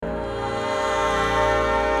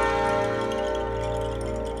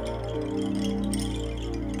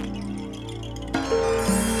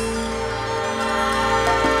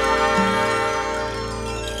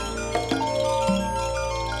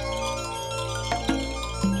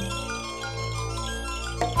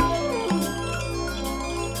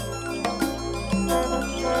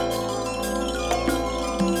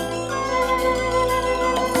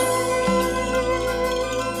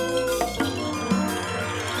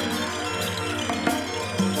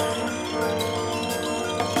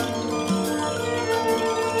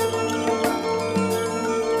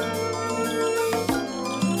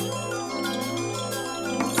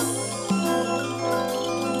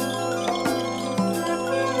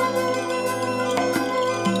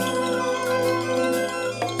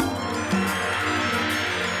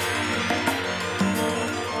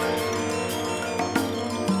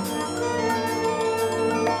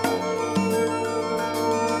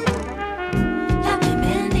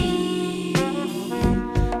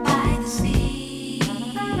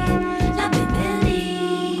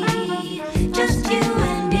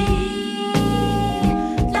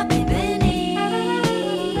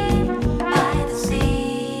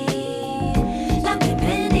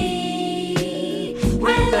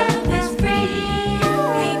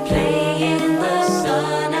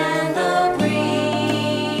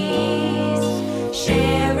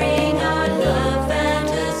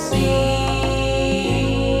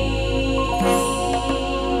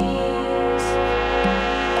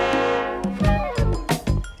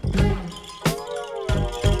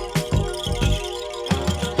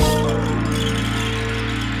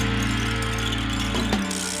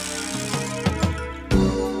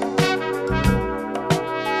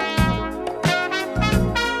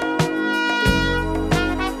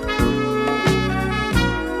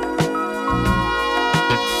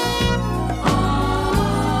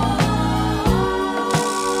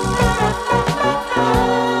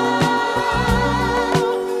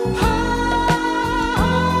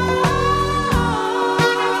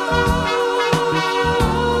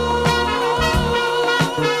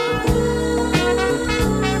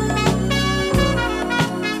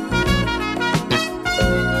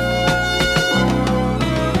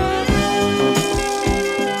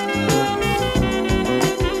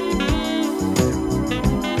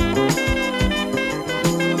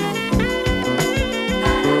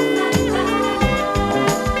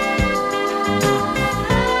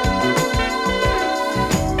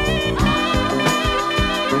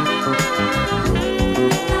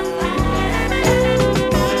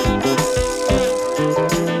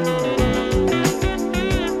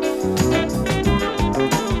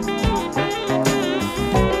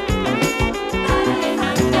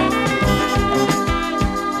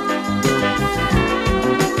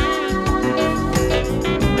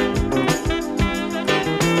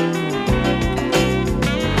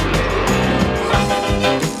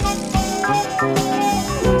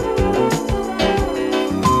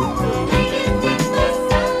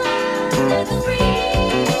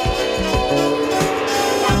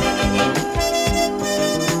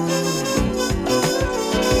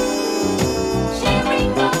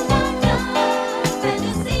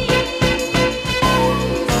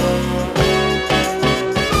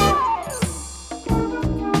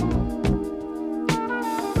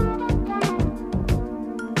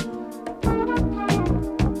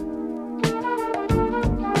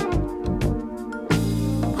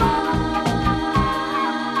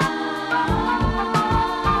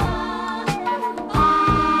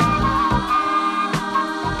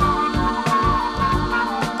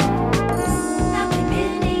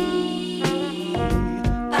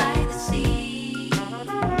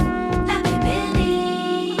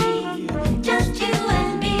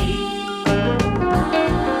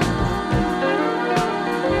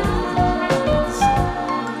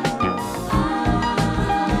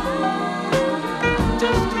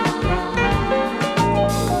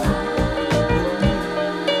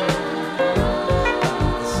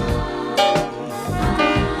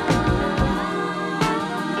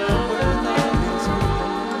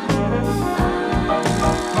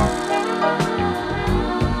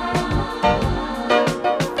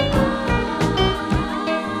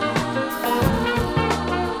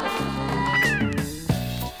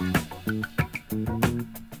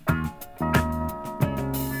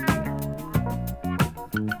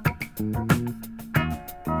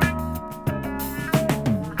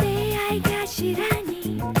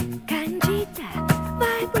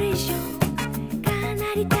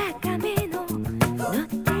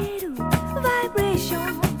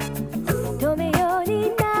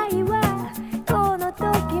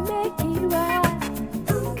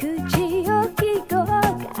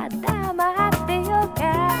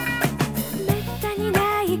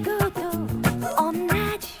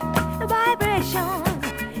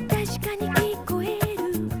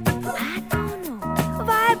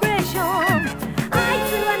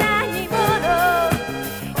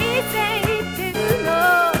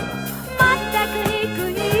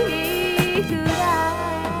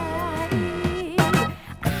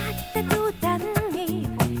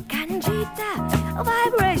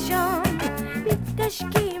vibration ぴったし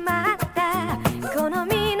決まった好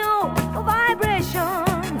みのバイブレーション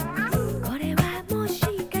これはもし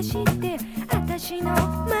かして私の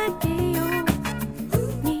負けよ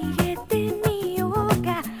逃げてみよう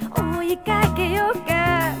か追いかけようか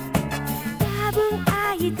多分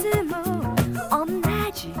あいつも同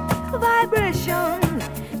じバイブレーショ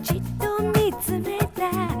ンじっと見つめた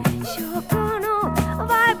証拠の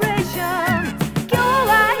バイブレーション今日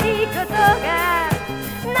はいいことが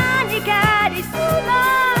何かありそうな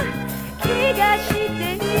気がし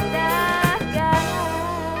ていたから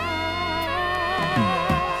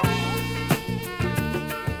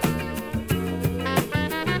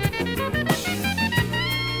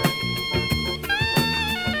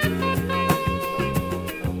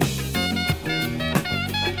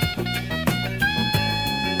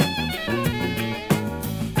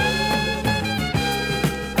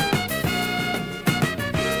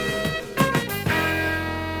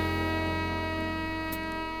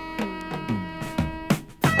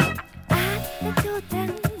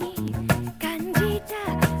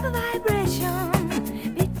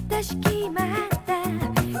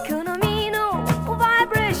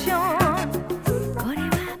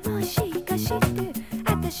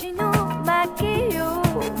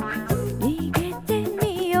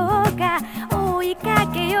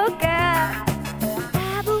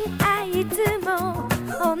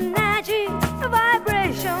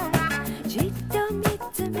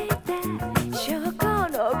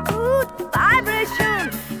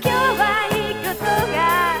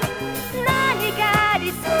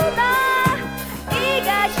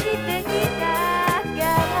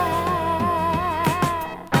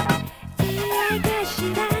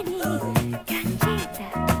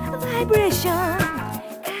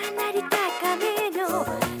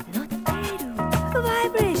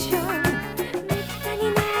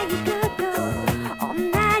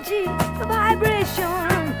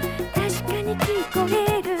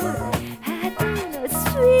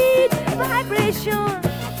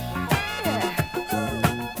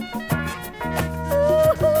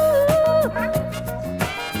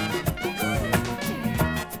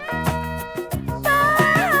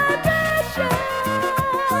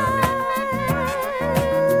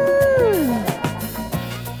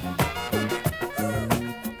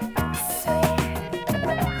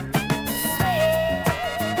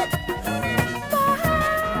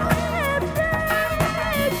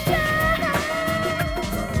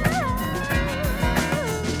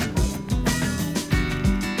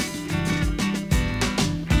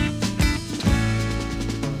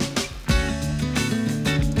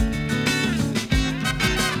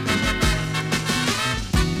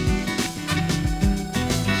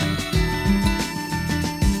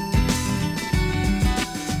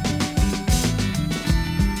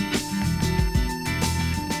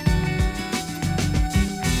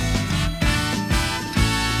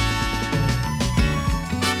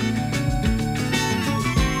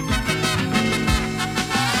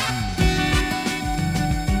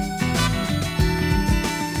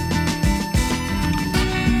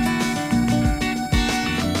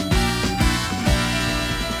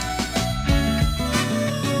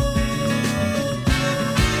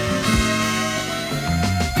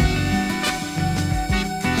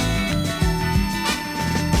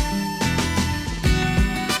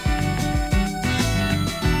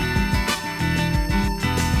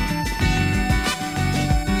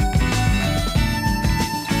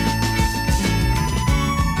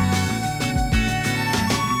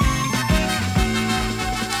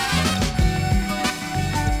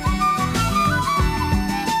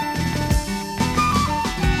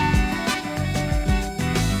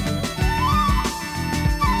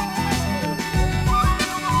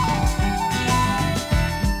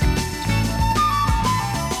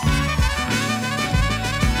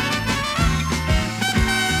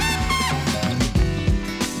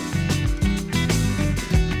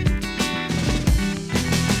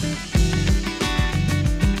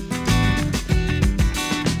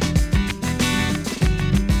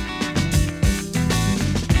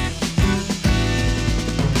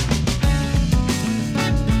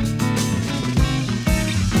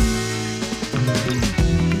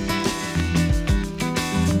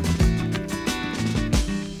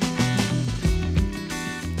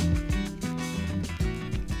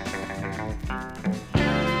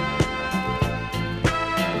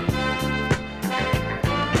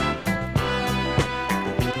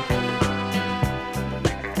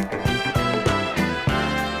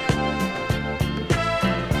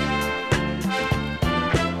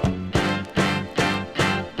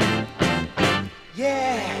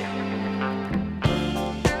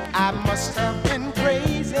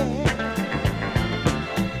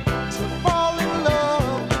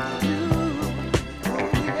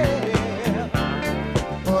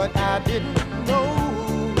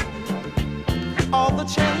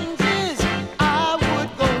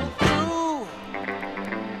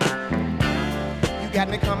got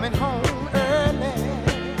me coming home early.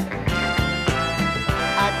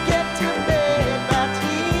 I get to bed by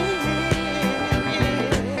 10.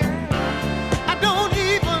 I don't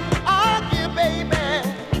even argue, baby,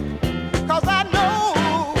 'cause I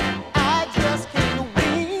know I just can't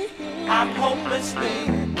win. I'm hopelessly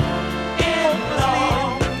in Hopelessly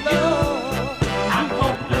love. in love. I'm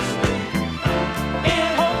hopelessly in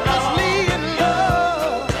Hopelessly love. in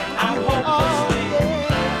love. I'm hopelessly Oh,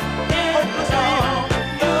 yeah. in Hopelessly love.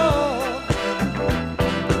 in love.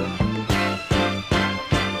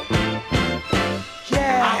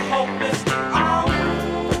 Yeah. I'm hopelessly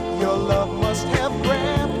Your love must have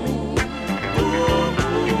grabbed me,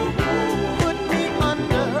 put me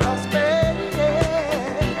under a spell.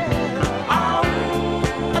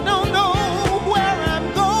 I don't know where I'm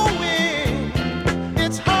going.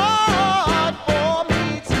 It's hard for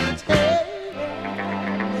me to tell.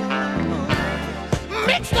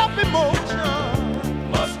 Mixed up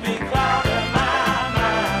emotion must be clouding my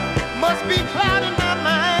mind. must be clouding my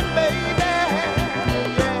mind, baby. Yeah.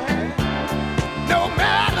 No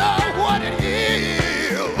matter what it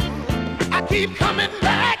is, I keep coming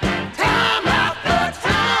back time after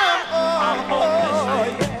time. I'm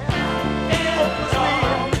hopelessly in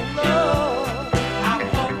love. I'm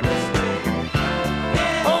hopelessly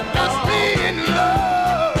in Hopelessly love. in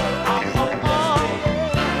love. I'm hopelessly in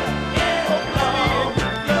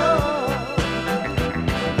love.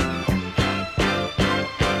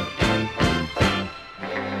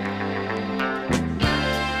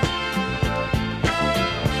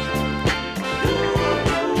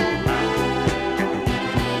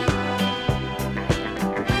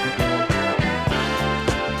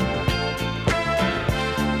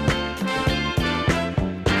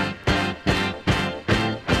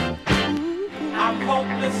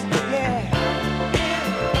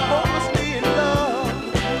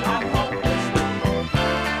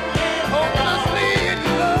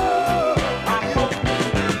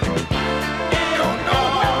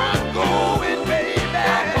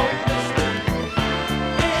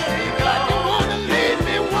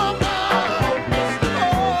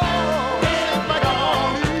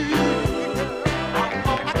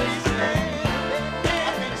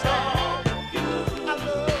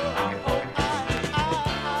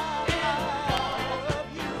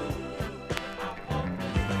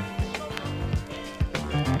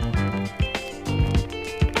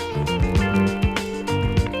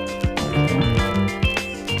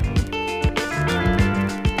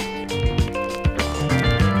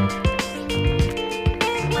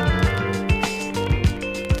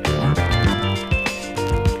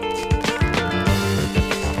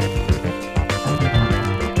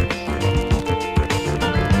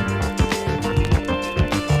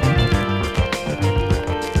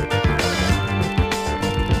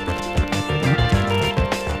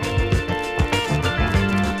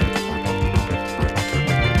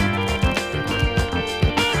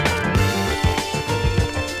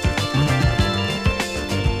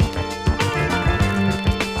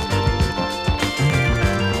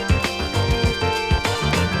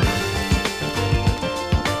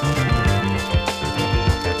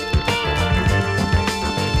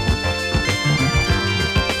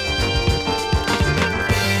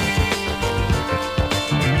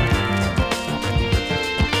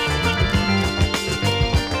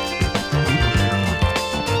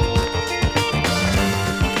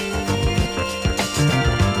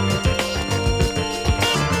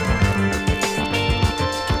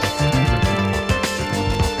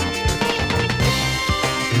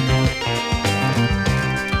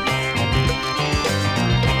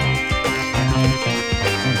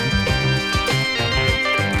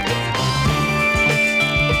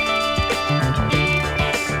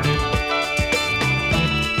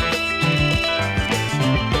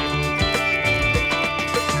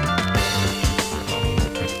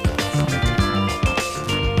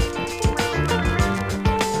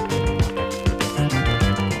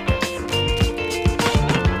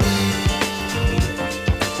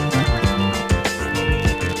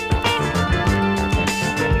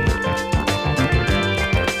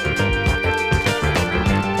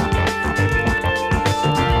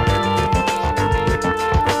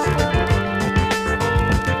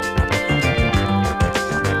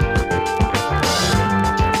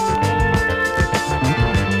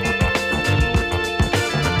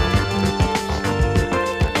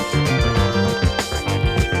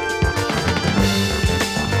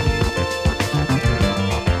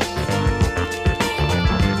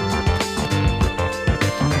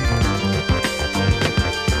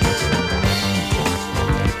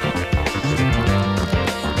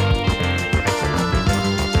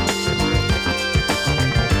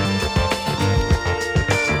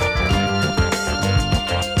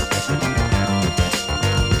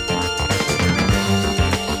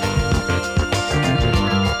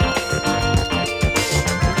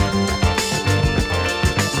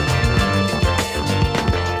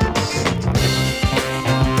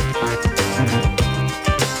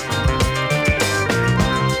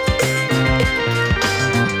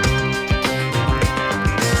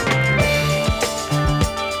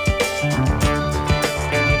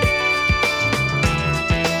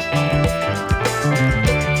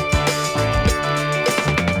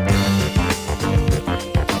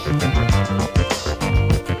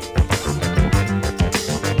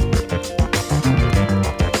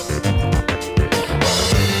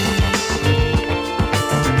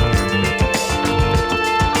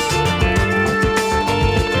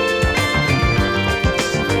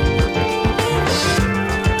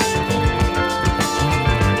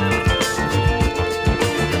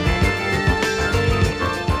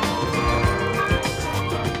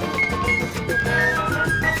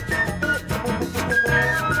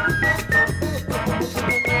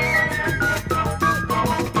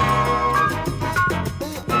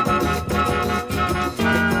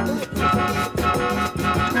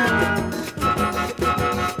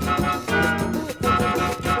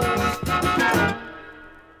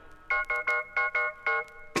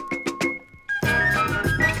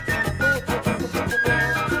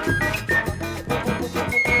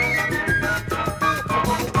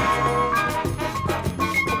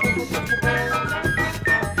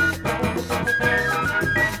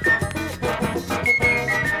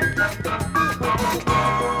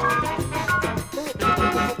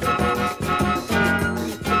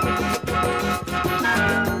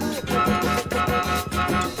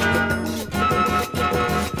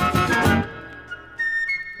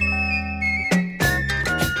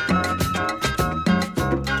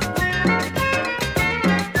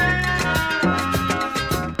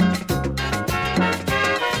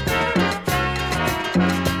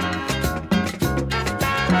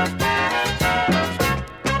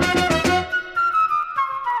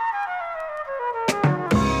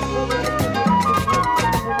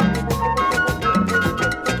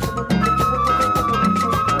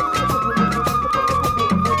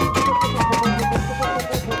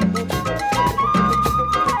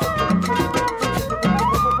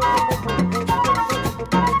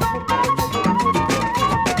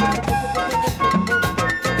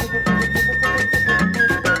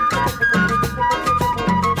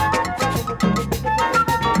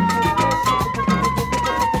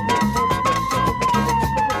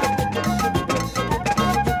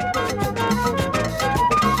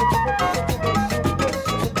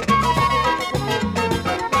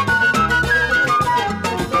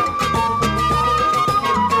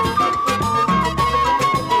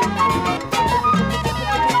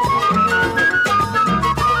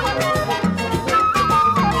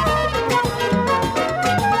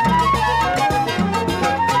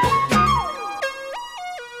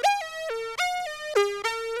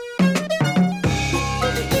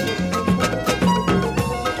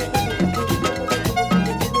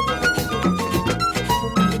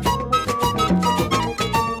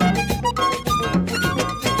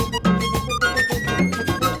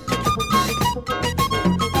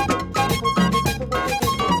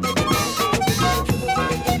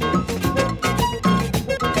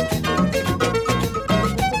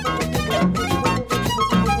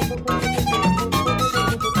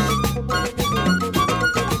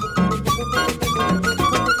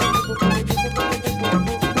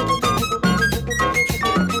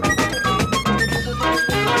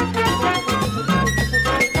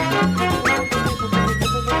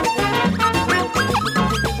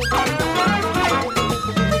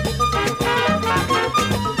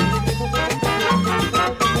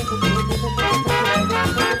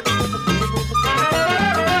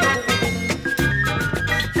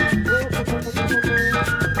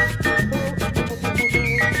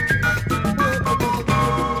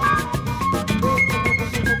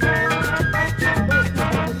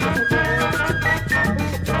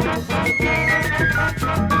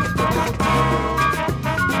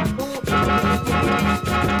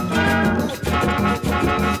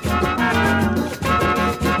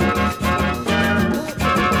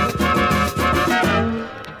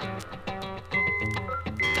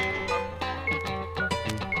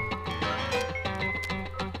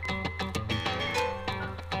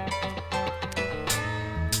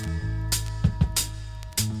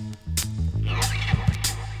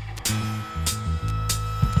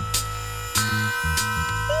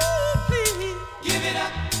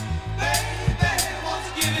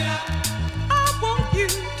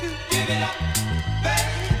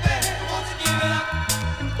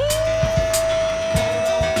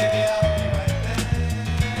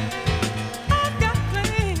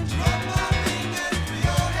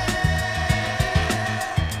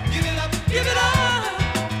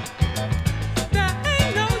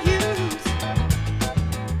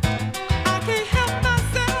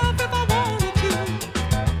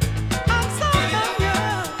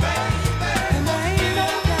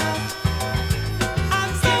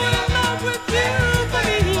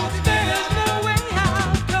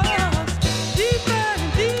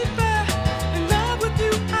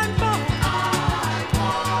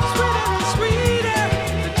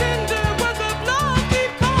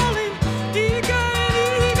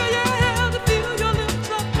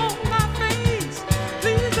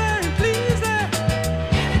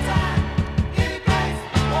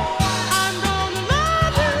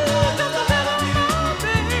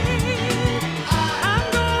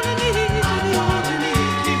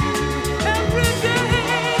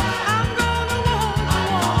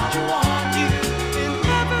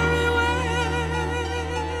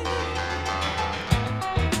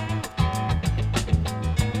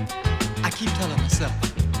 keep telling myself,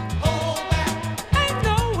 hold back, ain't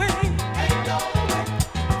no way, ain't no way,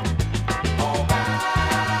 hold back,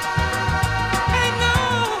 ain't no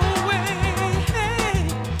way. Hey,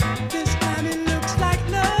 this time it looks like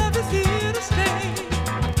love is here to stay.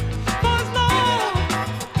 For as long,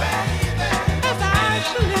 baby, as I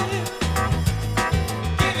shall live,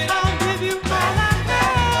 I'll give you all I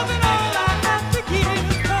have and all I have to give.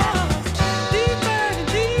 'Cause deeper and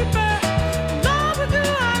deeper in love with you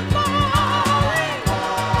I'm falling.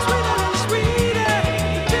 Sweeter and sweeter,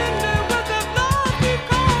 tender with the love keep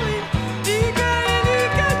calling. Eager and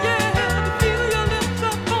eager, yeah, to feel your lips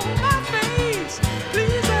up on my face.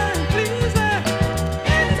 Pleaser and pleaser,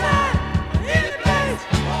 anytime, any place.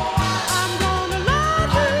 I'm gonna love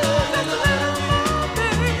you just a little more,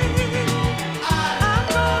 baby. I'm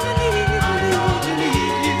gonna need you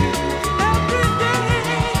every day.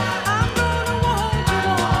 I'm gonna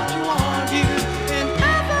want you in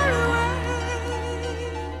every way.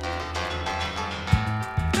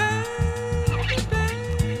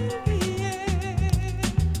 Baby,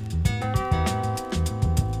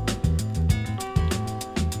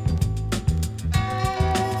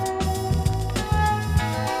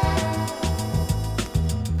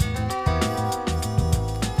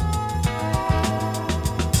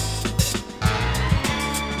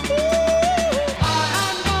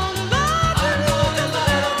 I'm gonna love you just a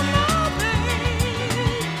little more, baby.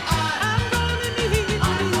 I'm gonna need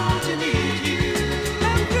you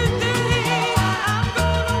every day. I'm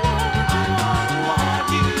gonna want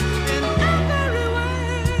you in every way.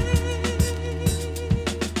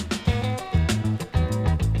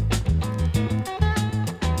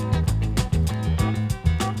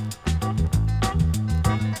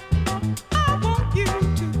 I want you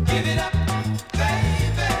to give it up,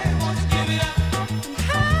 baby. Won't you give it up?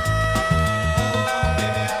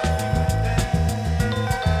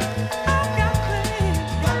 I've got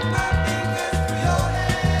plans, run my fingers through your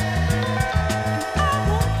hair. I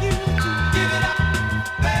want you to give it up,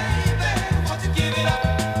 baby. Won't you give it up?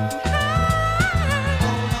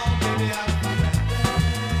 Hold on, baby, I'll be right there.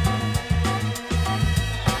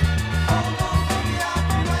 Hold on, baby, I'll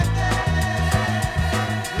be right there.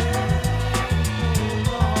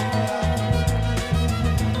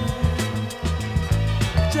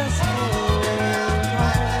 Just hold on.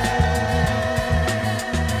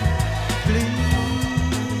 Please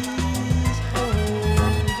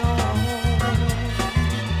hold on.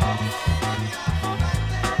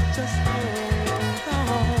 Just hold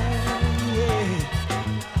on, yeah.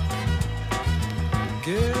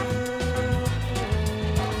 Girl,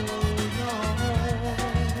 hold on,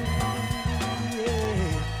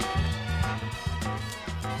 yeah.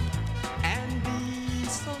 And be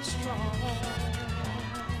so strong.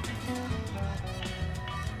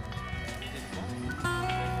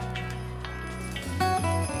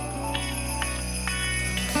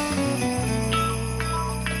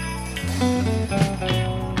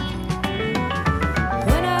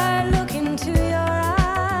 When I look into your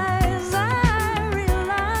eyes, I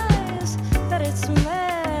realize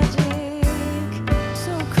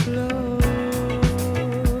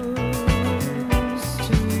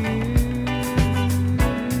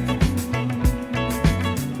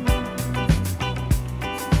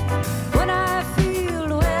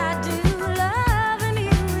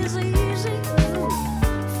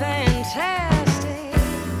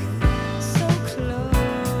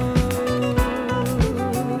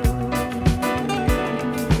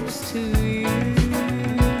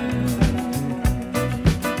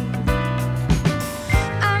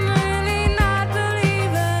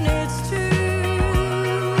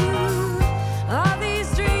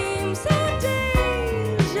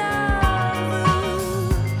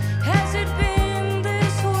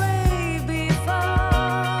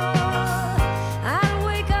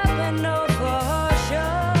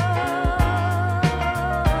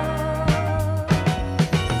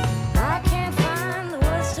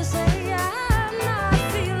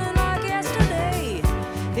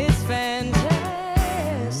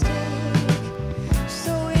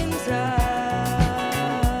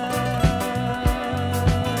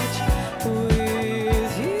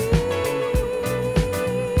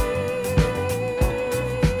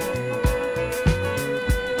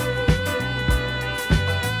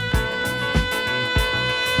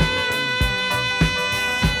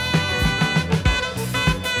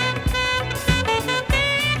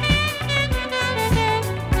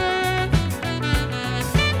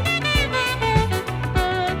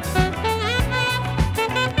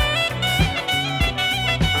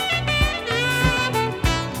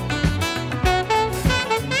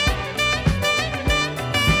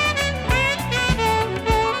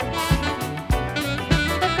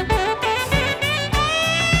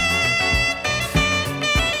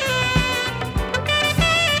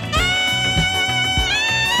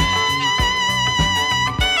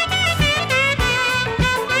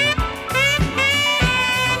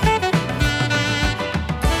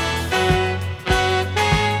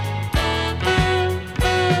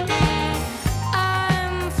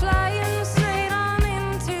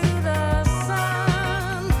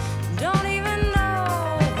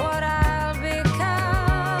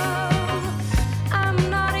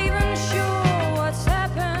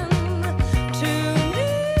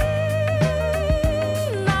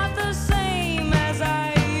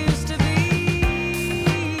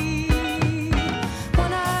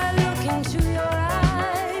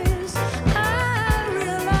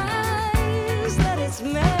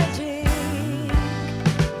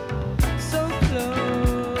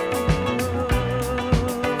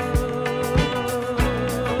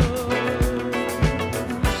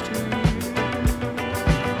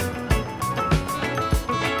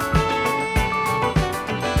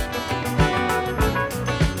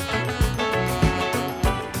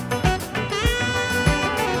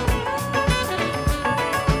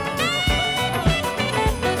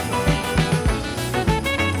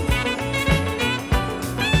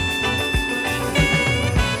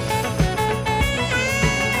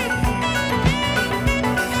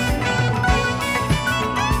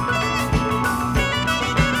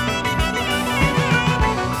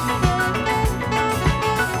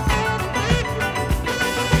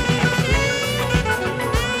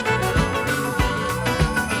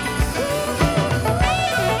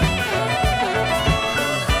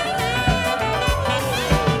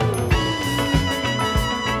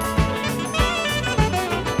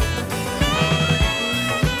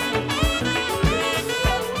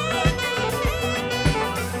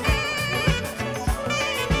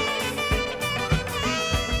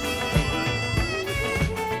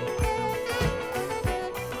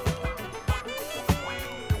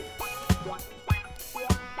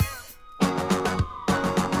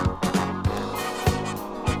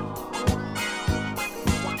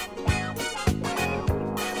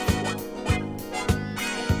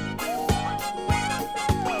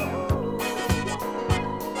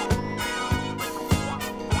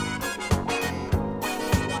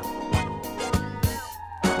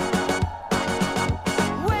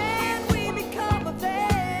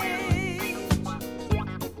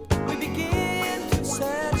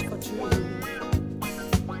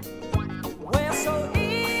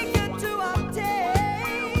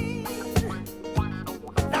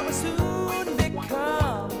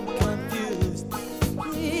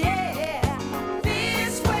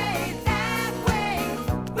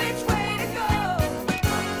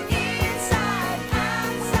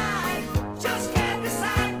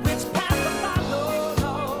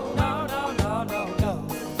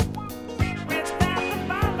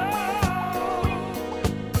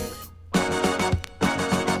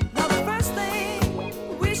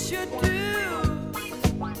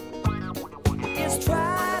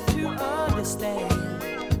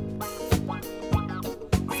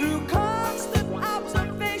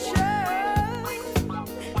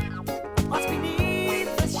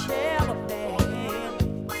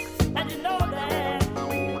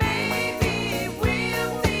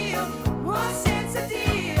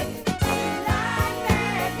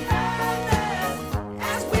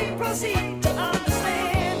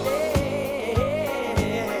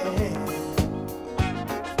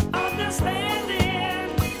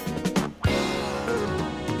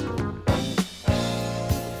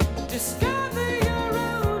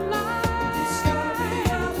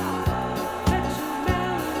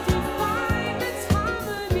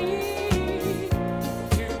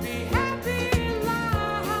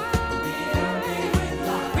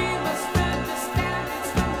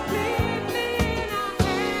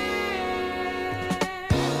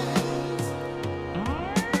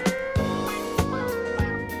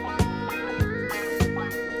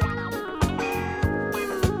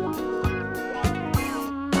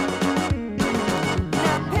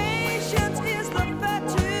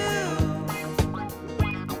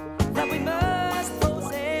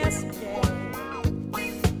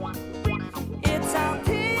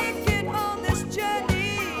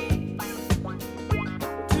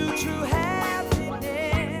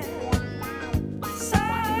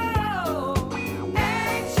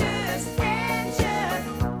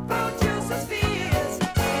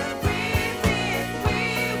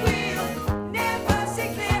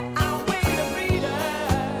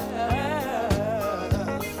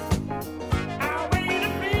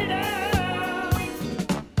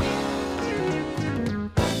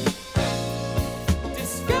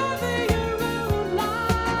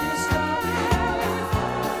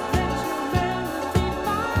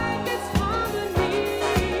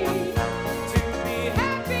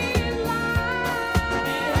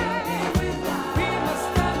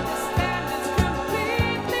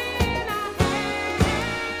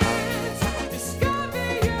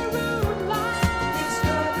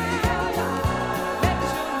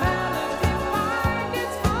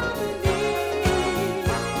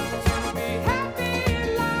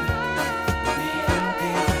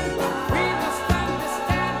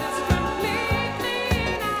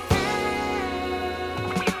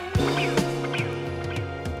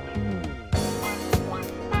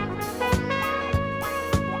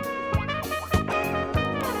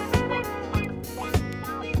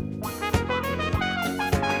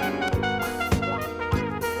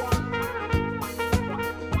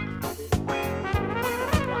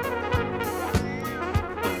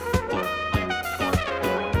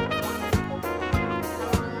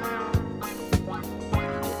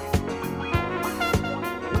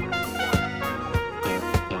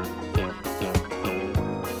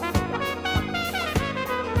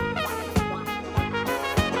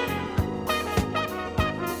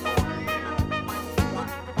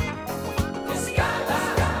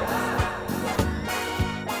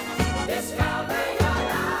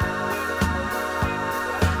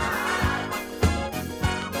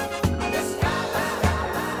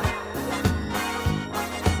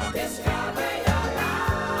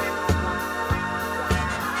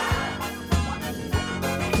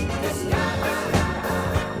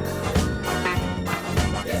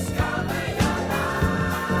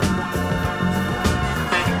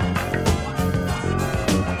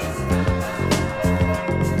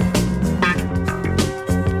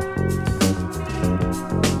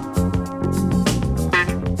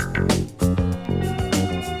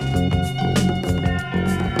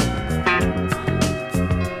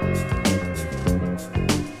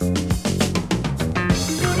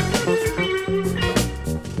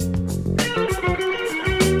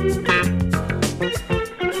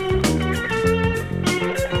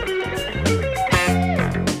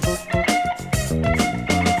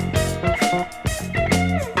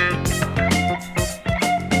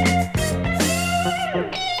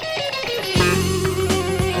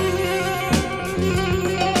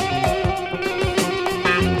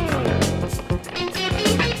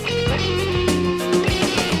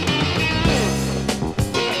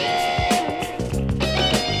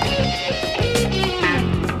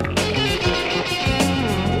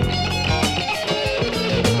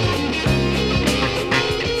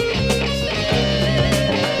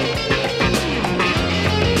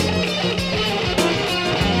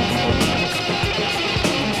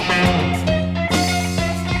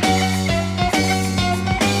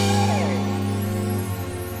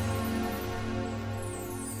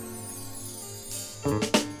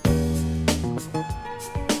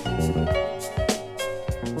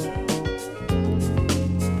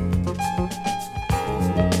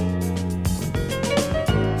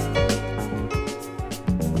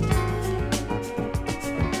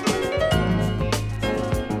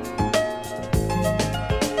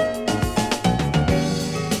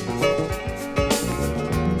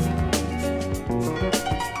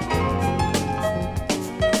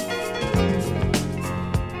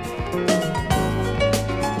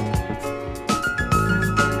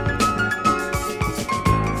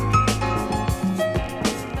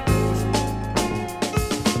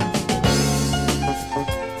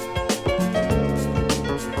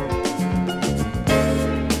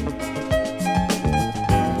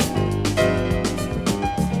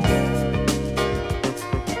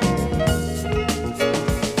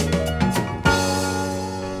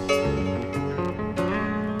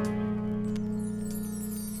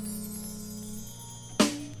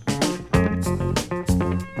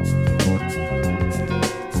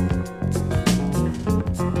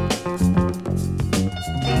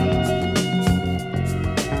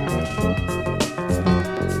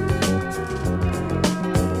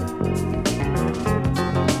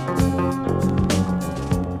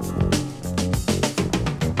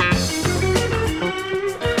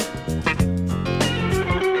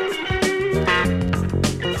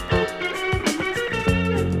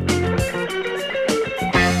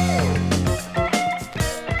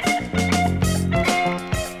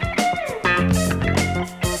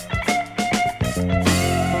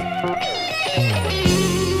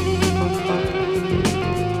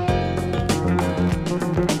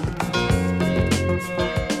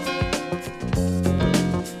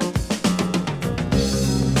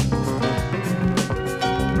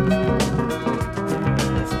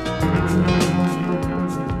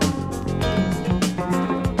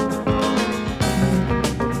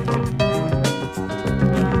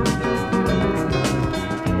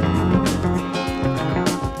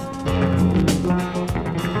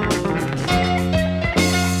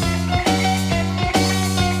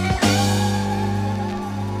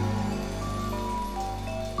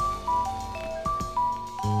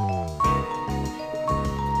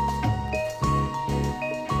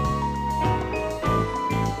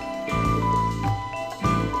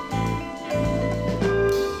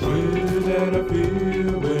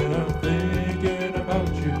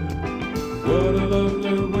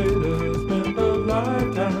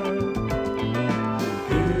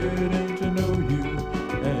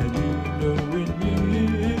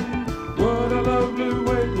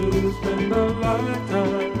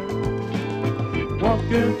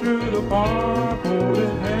the park,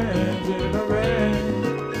 holding hands in the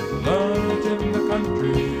rain. Lunch in the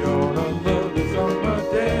country on a lovely summer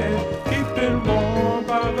day. Keeping warm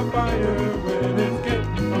by the fire when it's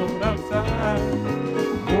getting cold outside.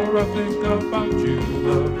 The more I think about you,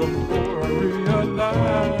 love, the more I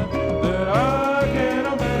realize that I can't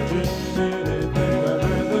imagine anything I'd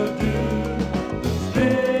rather do than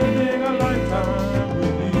spending a lifetime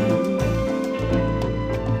with you.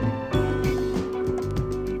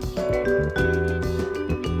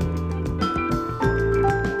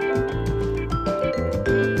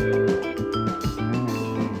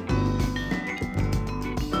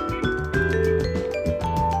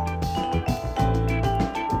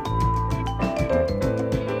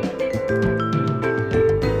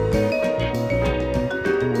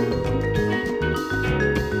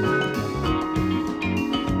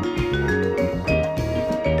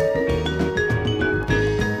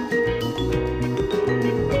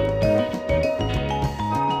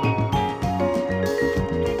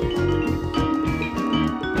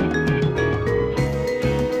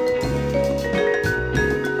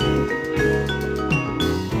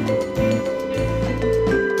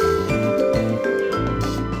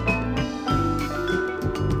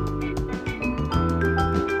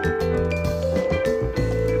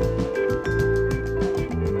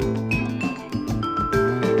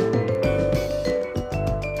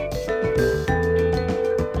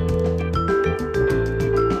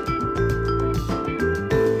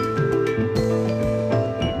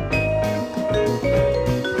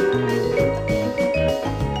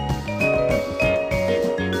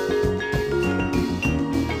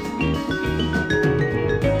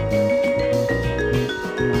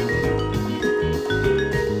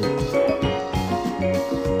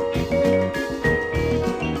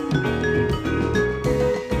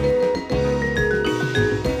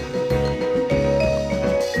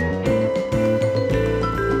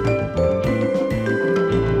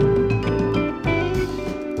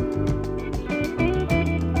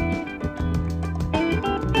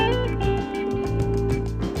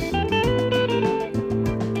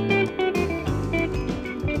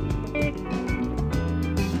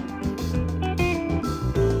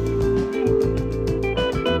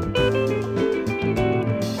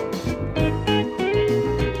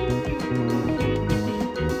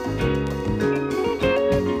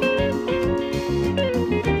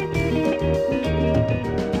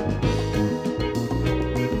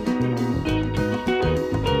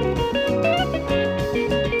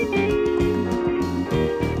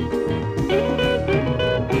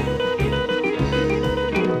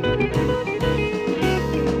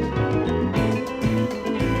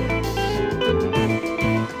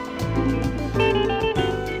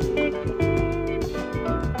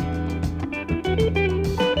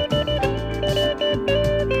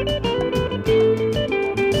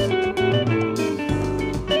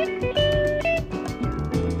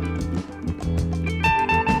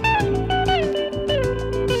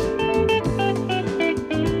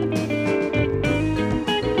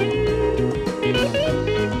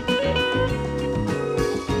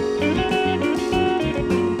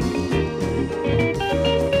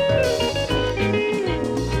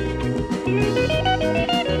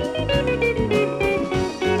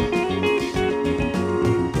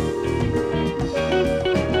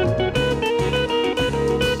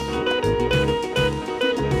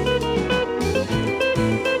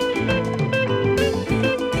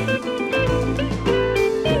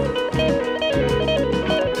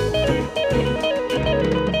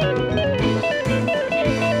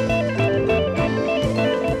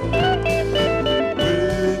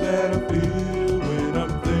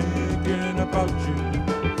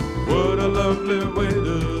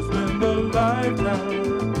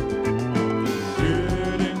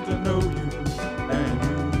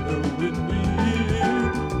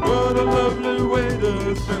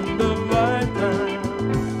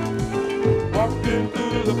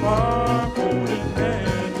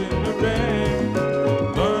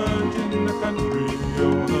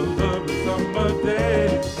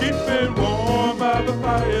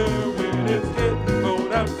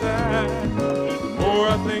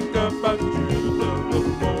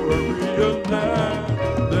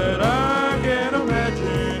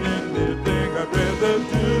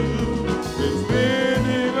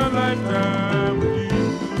 Lifetime with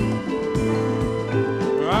you.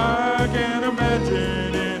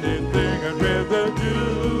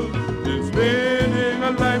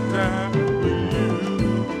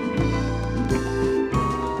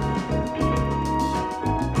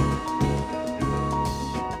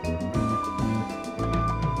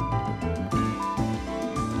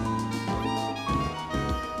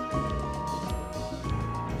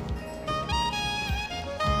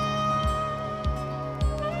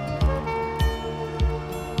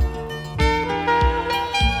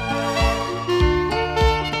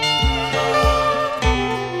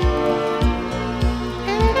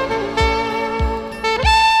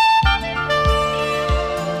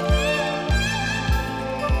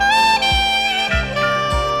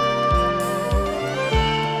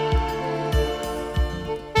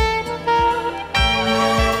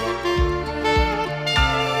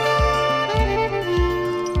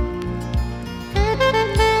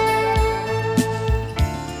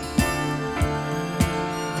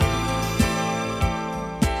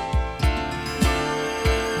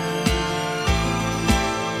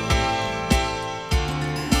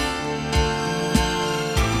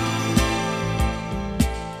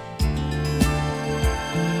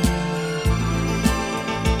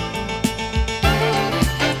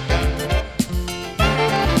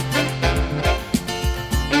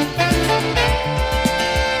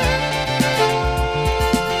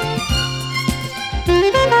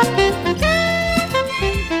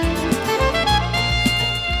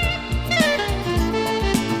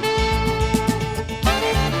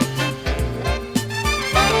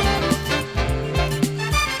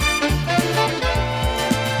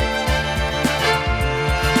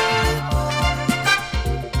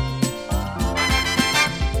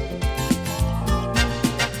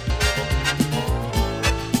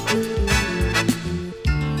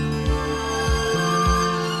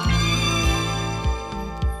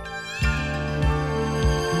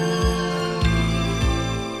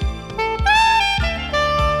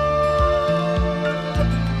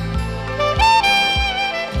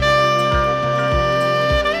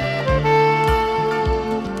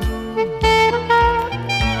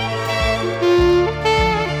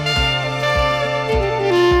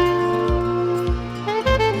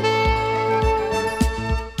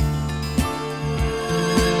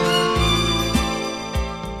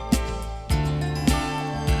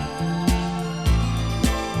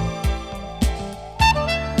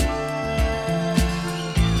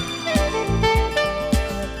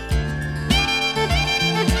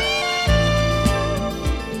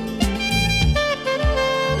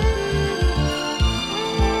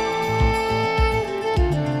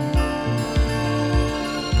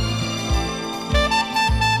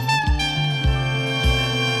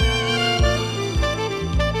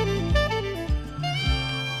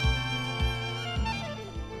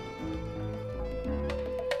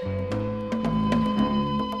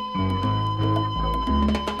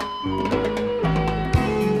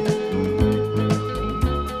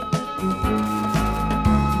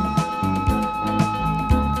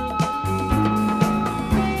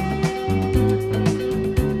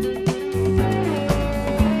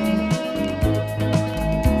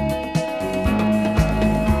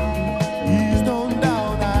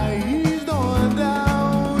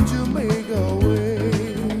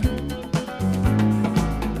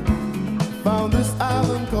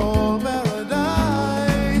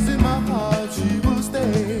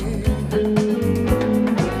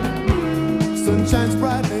 Sun shines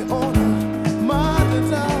brightly on a mountain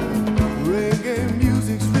top. Reggae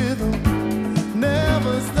music's rhythm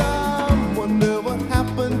never stop. Wonder what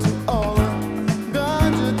happened to all the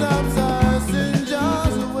ganja tops I send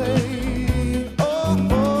jars away. Oh,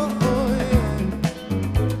 oh, oh, yeah.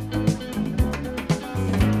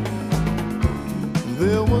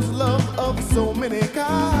 There was love of so many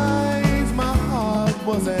kinds. My heart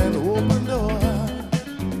was an open door.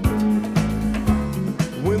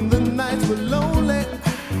 When the nights were lonely,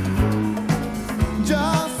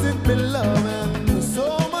 just simply love and so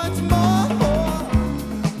much more.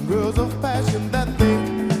 Girls of passion that they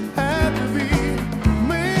had to be,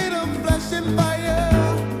 made of flesh and fire,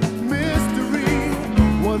 mystery.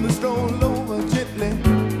 One strolled over gently,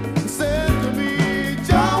 said to me,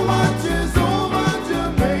 Jah watches over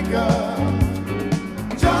Jamaica.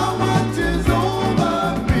 Jah watches over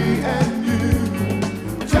me and you.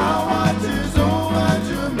 Jah watches over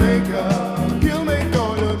Jamaica. He'll make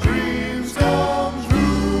all your dreams come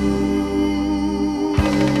true.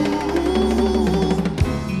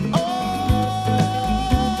 Oh,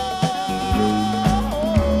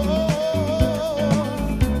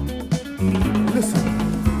 listen.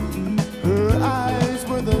 Her eyes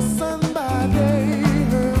were the sun by day.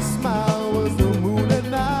 Her smile was the moon at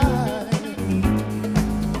night.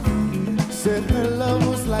 Said her love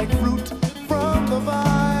was like fruit from the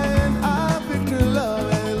vine. I picked her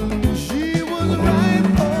love and she was right.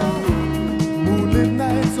 Oh, moonlit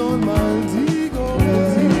nights on Montego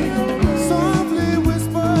Bay. Softly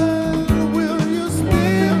whispered, will you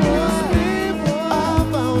stay, boy? I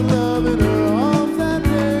found love in her arms that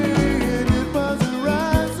day. And it was a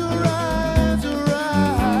rise, a rise, a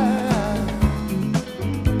rise.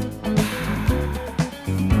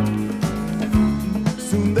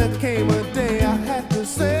 Soon there came a day I had to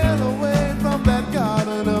sail away from that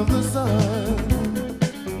garden of the sun.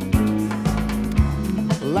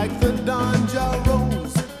 Like the dawn jar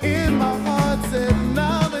rose in my heart, said,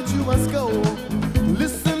 now that you must go,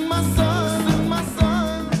 listen, my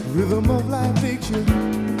son, rhythm of life takes you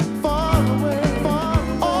far away, far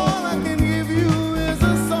away. All I can give you is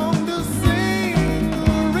a song to sing.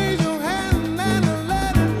 Raise your hand and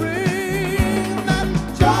let it ring. That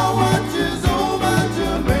Jah watches over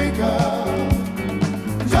Jamaica.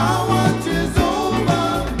 Jah watches over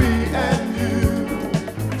me and you.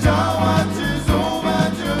 Jah watches over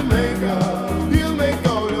Jamaica. He'll make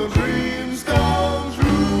all your dreams come true.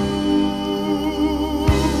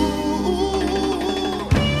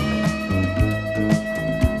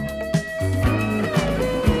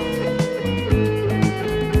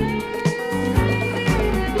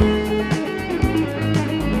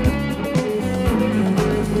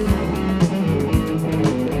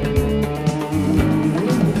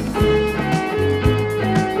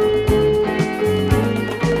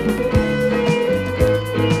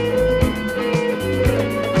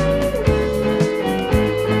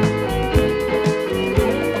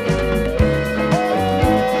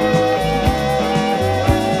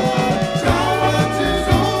 Jah watches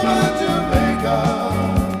over Jamaica.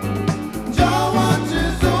 Jah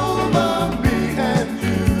watches over me and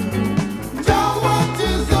you. Jah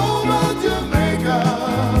watches over Jamaica.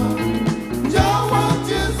 Jah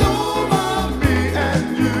watches over me and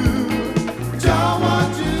you. Jah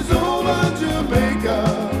watches over Jamaica.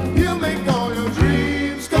 He'll make all your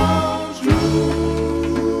dreams come true.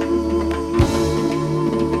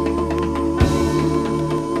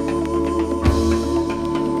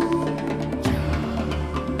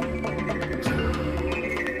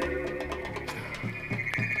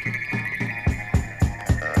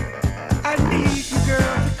 I need you,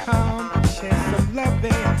 girl, to come and share some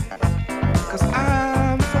loving. 'Cause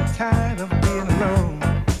I'm so tired of being alone.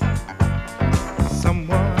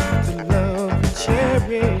 Someone to love and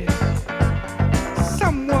cherish.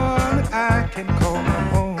 Someone that I can call my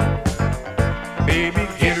own. Baby,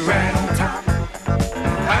 get right on top.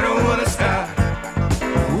 I don't wanna stop.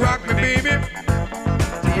 Rock me, baby,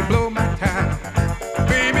 till you blow my top.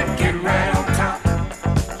 Baby, get right on top.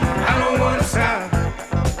 I don't wanna stop.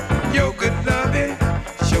 Your good loving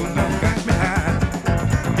sure enough got me high.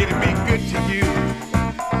 It'll be good to you.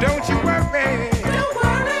 Don't you worry. Don't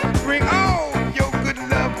worry. Bring all your good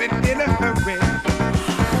loving in a hurry.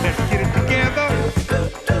 Let's get it together.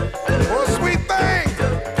 Oh, sweet thing.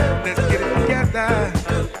 Let's get it together.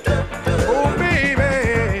 Oh, baby.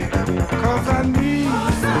 'Cause I need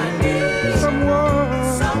someone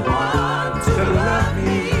to love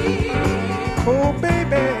me. Oh,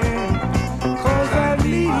 baby. 'Cause I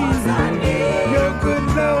need your good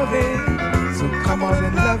loving. So come on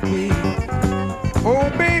and love me. Oh,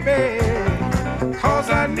 baby. 'Cause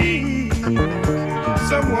I need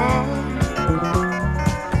someone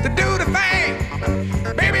to do the thing.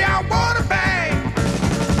 Baby, I wanna bang.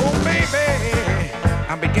 Oh, baby,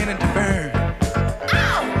 I'm beginning to burn.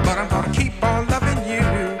 But I'm gonna keep on loving you,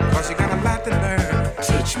 cause you got a lot to learn.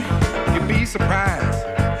 Teach me. You'll be surprised.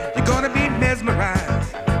 You're gonna be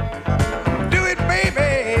mesmerized. Do it,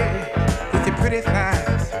 baby, with your pretty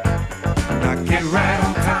thighs. Now get right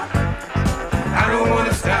on top. I don't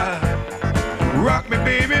wanna stop. Rock me,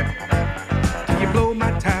 baby, till you blow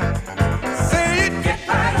my top. Say it, get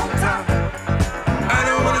right on top. I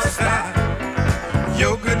don't wanna stop.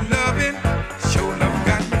 Your good loving, sure love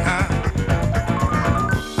got me high.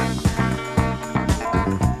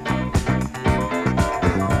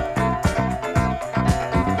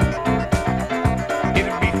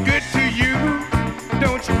 It'll be good to you,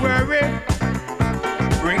 don't you worry.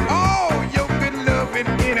 Bring all your good loving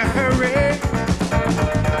in a hurry.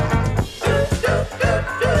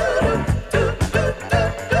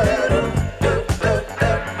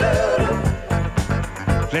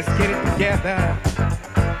 Let's get it together.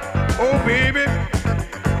 Oh, baby,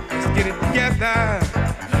 let's get it together.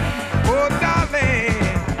 Oh, darling,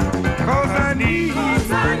 cause I need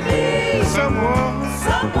someone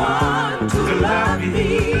to love me.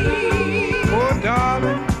 Oh,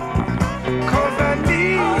 darling, cause I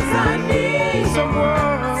need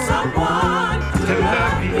someone to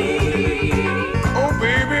love me. Oh,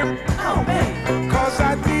 baby, cause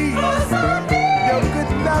I need your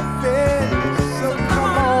good loving. So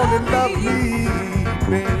come on and love me,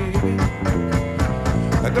 baby.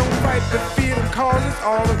 Don't fight the feeling cause it's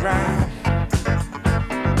all around.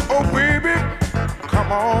 Oh, baby,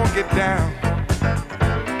 come on, get down.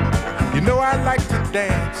 You know I like to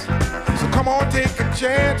dance. So come on, take a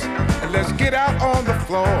chance. And let's get out on the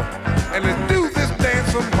floor. And let's do this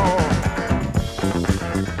dance some more.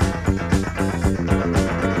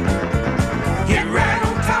 Get right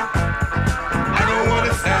on top. I don't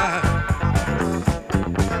wanna stop.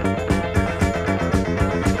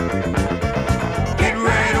 Get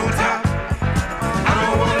right on top. I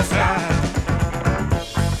don't wanna stop.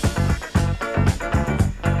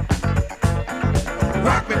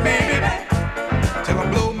 Rock me, baby, till I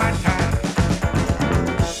blow my top.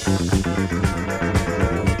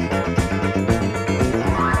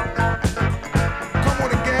 Come on,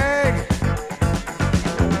 the gang.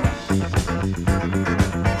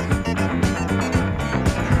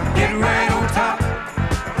 Get right on top.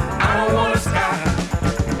 I don't wanna stop.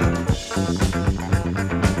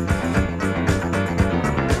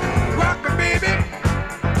 Rock me, baby,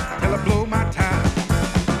 till I blow my top.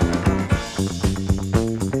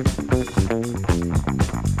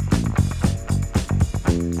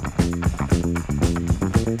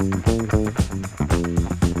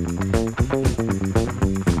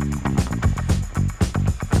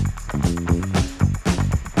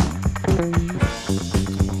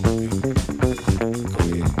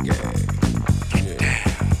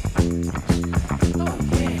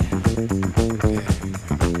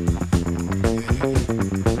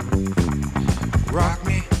 Rock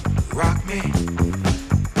me, rock me.